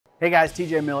Hey guys,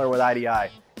 TJ Miller with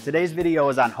IDI. Today's video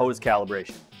is on hose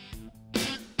calibration.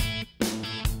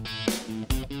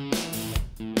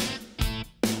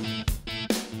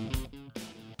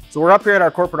 So we're up here at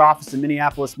our corporate office in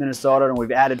Minneapolis, Minnesota, and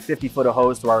we've added 50 foot of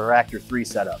hose to our Reactor 3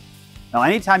 setup. Now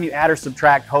anytime you add or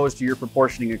subtract hose to your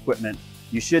proportioning equipment,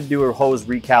 you should do a hose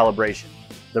recalibration.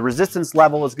 The resistance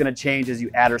level is going to change as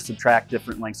you add or subtract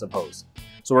different lengths of hose.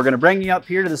 So we're going to bring you up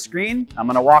here to the screen. I'm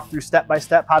going to walk through step by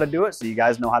step how to do it so you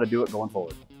guys know how to do it going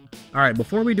forward. All right,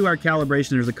 before we do our calibration,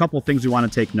 there's a couple things we want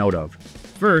to take note of.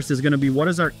 First is going to be what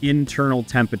is our internal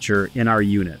temperature in our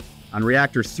unit. On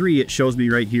Reactor 3, it shows me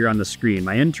right here on the screen.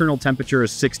 My internal temperature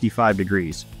is 65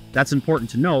 degrees. That's important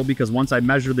to know because once I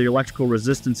measure the electrical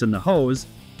resistance in the hose,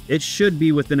 it should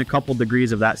be within a couple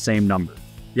degrees of that same number.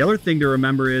 The other thing to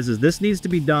remember is this needs to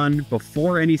be done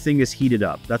before anything is heated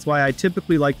up. That's why I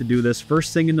typically like to do this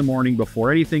first thing in the morning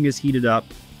before anything is heated up.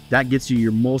 That gets you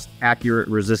your most accurate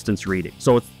resistance reading.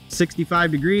 So it's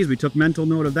 65 degrees. We took mental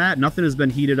note of that. Nothing has been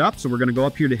heated up. So we're going to go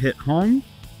up here to hit home,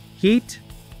 heat,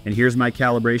 and here's my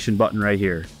calibration button right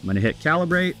here. I'm going to hit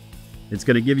calibrate. It's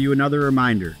going to give you another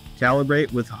reminder.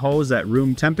 Calibrate with hose at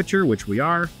room temperature, which we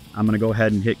are. I'm going to go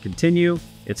ahead and hit continue.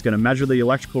 It's going to measure the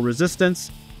electrical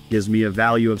resistance. Gives me a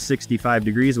value of 65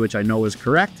 degrees, which I know is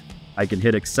correct. I can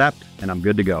hit accept and I'm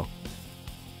good to go.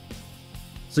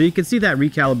 So you can see that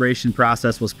recalibration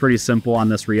process was pretty simple on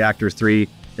this Reactor 3.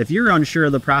 If you're unsure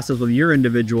of the process with your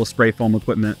individual spray foam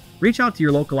equipment, reach out to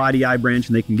your local IDI branch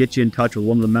and they can get you in touch with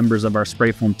one of the members of our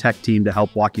spray foam tech team to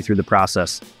help walk you through the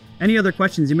process. Any other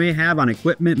questions you may have on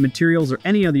equipment, materials, or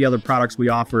any of the other products we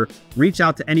offer, reach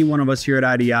out to any one of us here at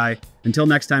IDI. Until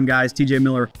next time, guys, TJ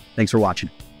Miller, thanks for watching.